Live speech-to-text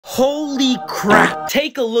Holy crap!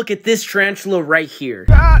 Take a look at this tarantula right here.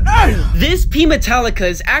 This P. metallica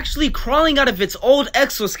is actually crawling out of its old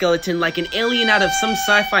exoskeleton like an alien out of some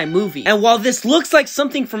sci-fi movie. And while this looks like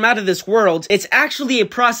something from out of this world, it's actually a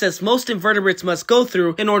process most invertebrates must go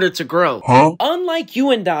through in order to grow. Unlike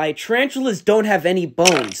you and I, tarantulas don't have any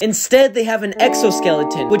bones. Instead, they have an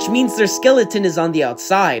exoskeleton, which means their skeleton is on the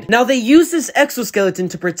outside. Now, they use this exoskeleton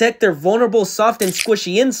to protect their vulnerable, soft, and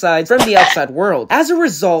squishy insides from the outside world. As a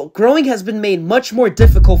result, growing has been made much more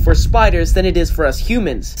difficult for spiders than it is for us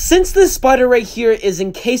humans. Since this spider right here is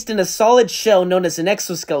encased in a solid shell known as an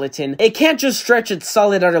exoskeleton, it can't just stretch its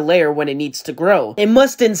solid outer layer when it needs to grow. It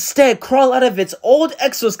must instead crawl out of its old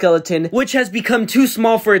exoskeleton, which has become too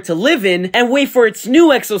small for it to live in, and wait for its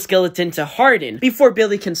new exoskeleton to harden before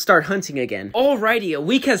Billy can start hunting again. Alrighty, a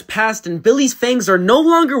week has passed and Billy's fangs are no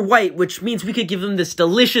longer white, which means we could give him this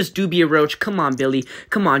delicious dubia roach. Come on, Billy.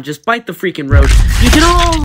 Come on, just bite the freaking roach. You can all